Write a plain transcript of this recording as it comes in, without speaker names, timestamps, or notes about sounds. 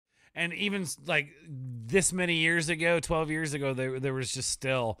And even like this many years ago, 12 years ago, there was just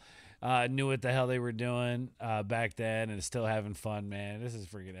still knew what the hell they were doing back then, and still having fun, man. This is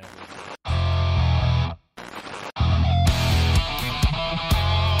freaking epic.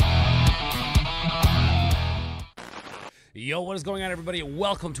 Yo, what is going on, everybody?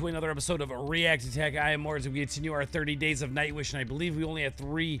 Welcome to another episode of React Attack. I am Morris, and we continue our 30 days of Nightwish, and I believe we only have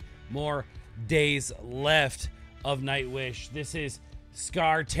 3 more days left of Nightwish. This is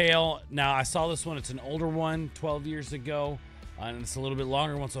Scaretale. Now, I saw this one. It's an older one, 12 years ago, and it's a little bit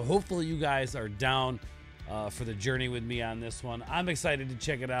longer one, so hopefully you guys are down for the journey with me on this one. I'm excited to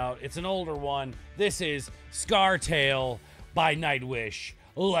check it out. It's an older one. This is Scaretale by Nightwish.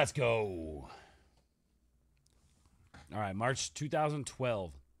 Let's go. All right, March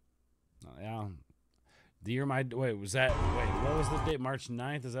 2012. Yeah. The year my... Wait, was that... Wait, what was the date? March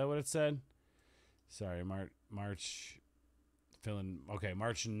 9th? Is that what it said? Sorry, March... Okay,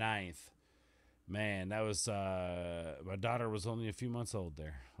 March 9th. Man, that was... my daughter was only a few months old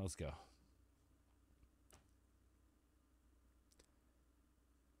there. Let's go.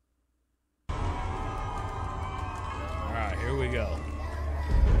 All right, here we go.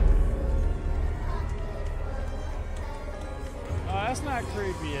 Oh, that's not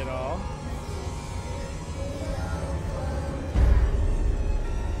creepy at all.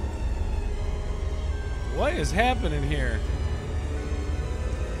 What is happening here?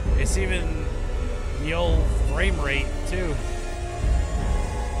 It's even the old frame rate, too.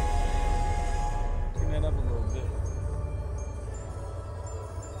 Turn that up a little bit.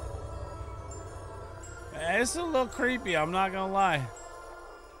 It's a little creepy, I'm not gonna lie.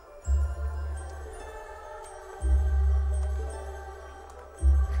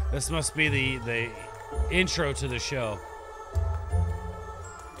 This must be the intro to the show.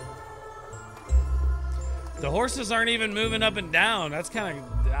 The horses aren't even moving up and down. That's kind of,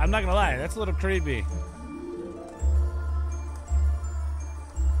 I'm not gonna lie, that's a little creepy.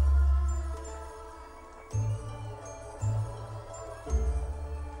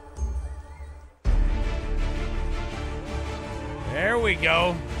 There we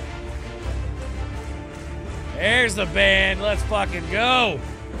go. There's the band. Let's fucking go.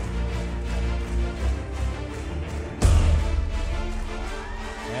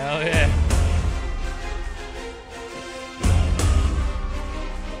 Hell yeah.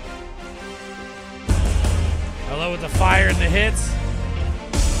 Hello with the fire and the hits.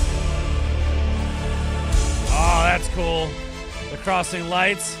 Oh, that's cool. The crossing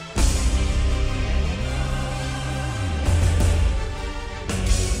lights.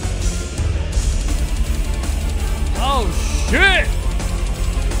 Oh, shit.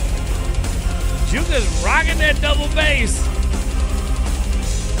 Juka's rocking that double bass.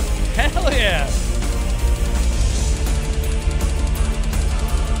 Hell yeah!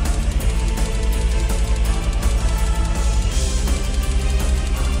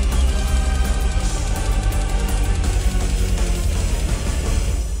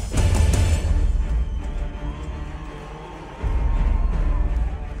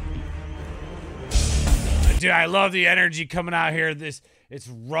 Dude, I love the energy coming out here. It's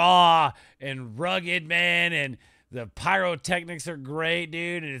raw and rugged, man, and the pyrotechnics are great,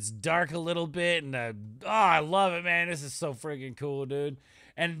 dude, and it's dark a little bit, and I love it, man. This is so freaking cool, dude.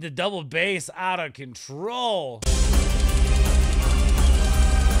 And the double bass, out of control.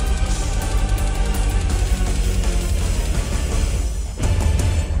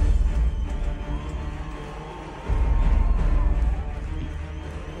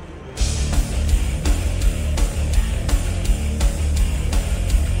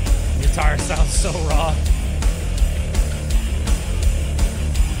 Guitar sounds so raw.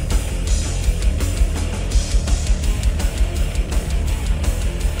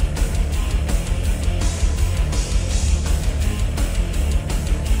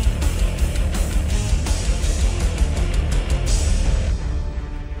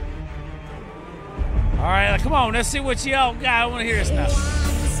 All right, come on, let's see what y'all got. I want to hear this now.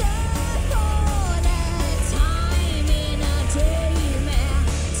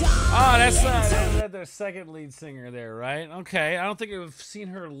 Oh, that's their second lead singer there, right? Okay, I don't think we've seen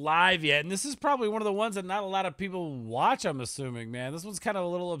her live yet, and this is probably one of the ones that not a lot of people watch, I'm assuming, man. This one's kind of a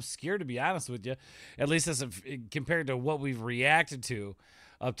little obscure, to be honest with you, at least as compared to what we've reacted to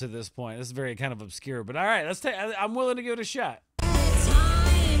up to this point. This is very kind of obscure, but all right, let's take. I'm willing to give it a shot.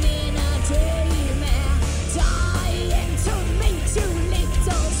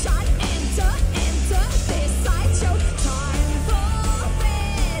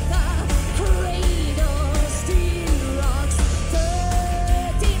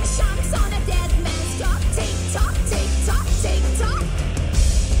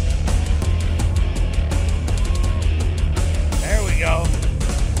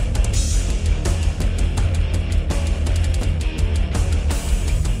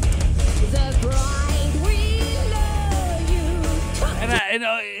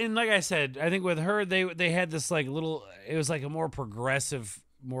 and like I said, I think with her they had this like little. It was like a more progressive,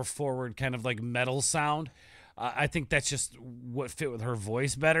 more forward kind of like metal sound. I think that's just what fit with her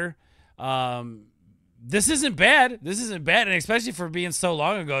voice better. This isn't bad. This isn't bad, and especially for being so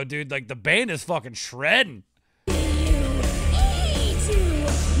long ago, dude. Like the band is fucking shredding.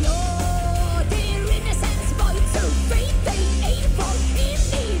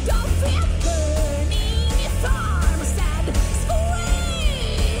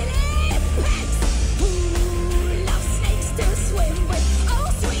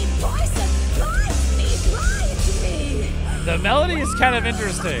 The melody is kind of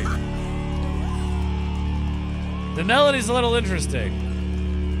interesting. The melody's a little interesting.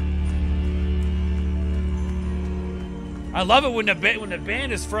 I love it when the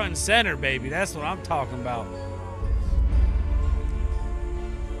band is front and center, baby. That's what I'm talking about.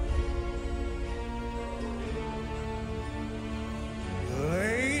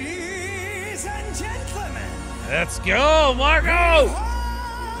 Ladies and gentlemen, let's go, Marco!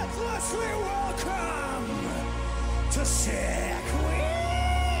 Heartlessly welcome to Sick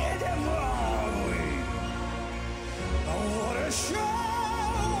Weed and Wrongly. What a show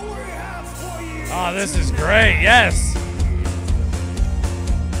we have for you. Oh, this is great, yes.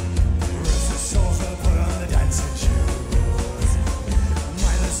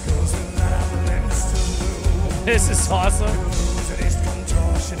 This is awesome.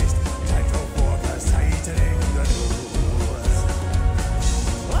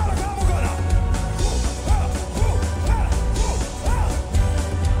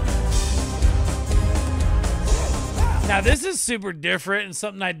 Now this is super different and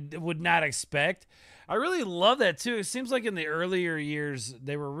something I would not expect. I really love that too. It seems like in the earlier years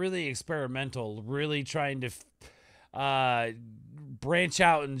they were really experimental, really trying to branch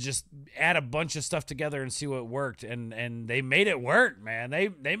out and just add a bunch of stuff together and see what worked, and they made it work, man.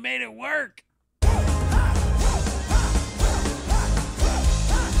 They made it work.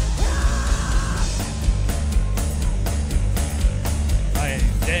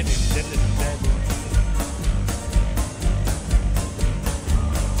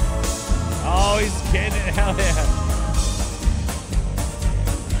 Oh, he's getting it. Hell yeah.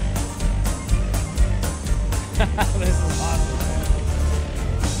 This is awesome.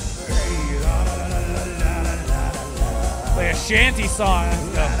 Like a shanty song.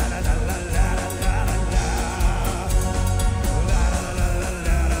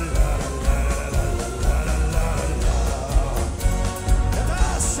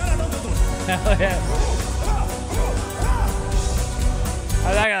 Hell yeah.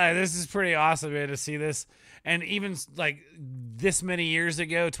 This is pretty awesome, man, to see this. And even like this many years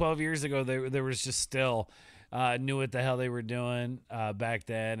ago, 12 years ago, there was just still knew what the hell they were doing back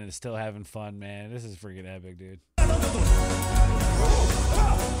then and still having fun, man. This is freaking epic, dude.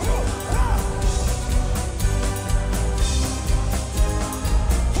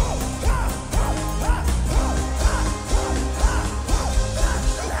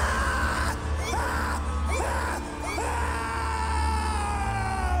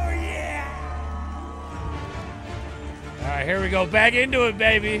 All right, here we go. Back into it,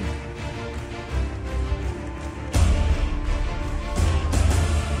 baby.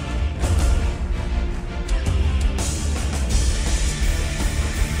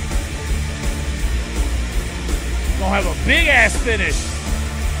 Gonna have a big ass finish.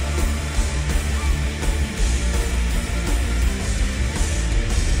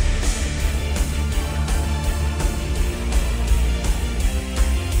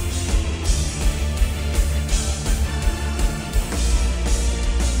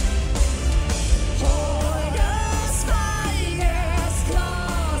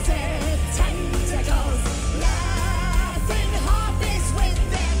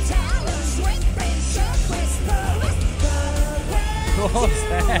 What was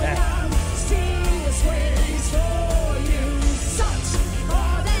that?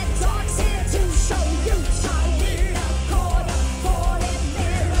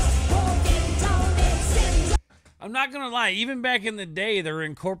 I'm not gonna lie, even back in the day, they're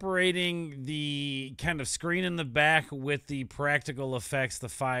incorporating the kind of screen in the back with the practical effects, the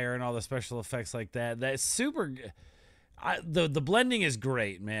fire and all the special effects like that. That's super. The blending is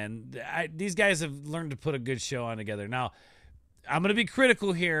great, man. These guys have learned to put a good show on together. Now, I'm going to be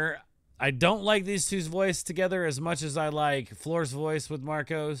critical here. I don't like these two's voice together as much as I like Floor's voice with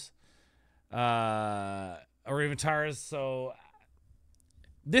Marco's or even Tara's. So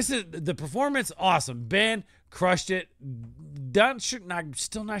this is the performance. Awesome. Ben crushed it.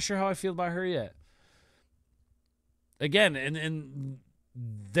 Still not sure how I feel about her yet. Again, and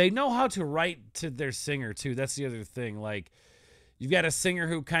they know how to write to their singer too. That's the other thing. Like, you've got a singer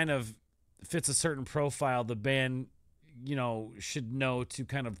who kind of fits a certain profile, the band, you know, should know to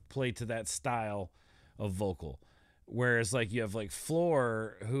kind of play to that style of vocal. Whereas like you have like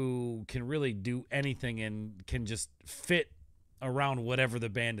Floor, who can really do anything and can just fit around whatever the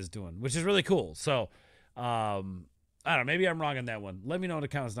band is doing, which is really cool. So I don't know, maybe I'm wrong on that one. Let me know in the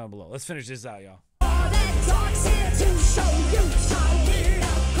comments down below. Let's finish this out, y'all.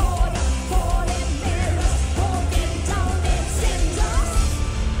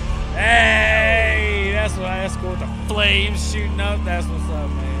 Hey, that's cool with the flames shooting up. That's what's up,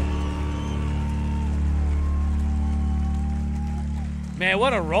 man. Man,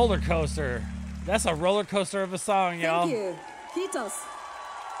 what a roller coaster. That's a roller coaster of a song, y'all. Thank you. Hitos.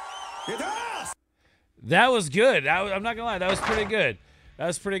 That was good. I'm not gonna lie, that was pretty good. That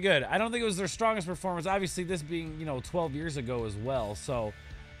was pretty good. I don't think it was their strongest performance. Obviously, this being, you know, 12 years ago as well. So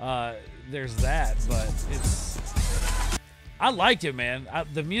there's that. But I liked it, man.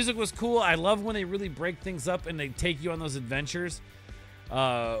 The music was cool. I love when they really break things up and they take you on those adventures.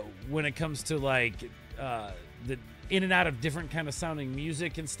 When it comes to like the in and out of different kind of sounding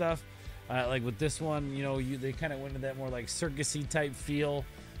music and stuff. Like with this one, you know, they kind of went into that more like circusy type feel.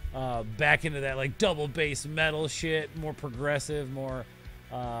 Back into that like double bass metal shit, more progressive, more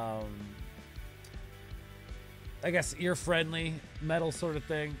I guess ear-friendly metal sort of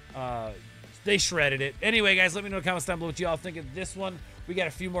thing. They shredded it. Anyway, guys, let me know in the comments down below what you all think of this one. We got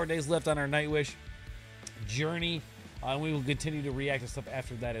a few more days left on our Nightwish journey. And we will continue to react to stuff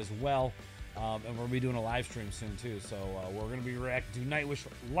after that as well. And we'll be doing a live stream soon too. So we're going to be reacting to Nightwish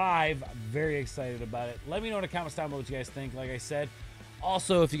live. I'm very excited about it. Let me know in the comments down below what you guys think. Like I said,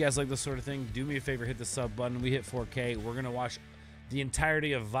 also, if you guys like this sort of thing, do me a favor, hit the sub button. We hit 4K. We're going to watch the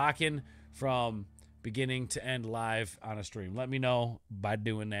entirety of Vakken from beginning to end live on a stream. Let me know by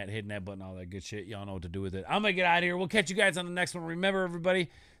doing that, hitting that button, all that good shit. Y'all know what to do with it. I'm going to get out of here. We'll catch you guys on the next one. Remember, everybody,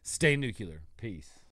 stay nuclear. Peace.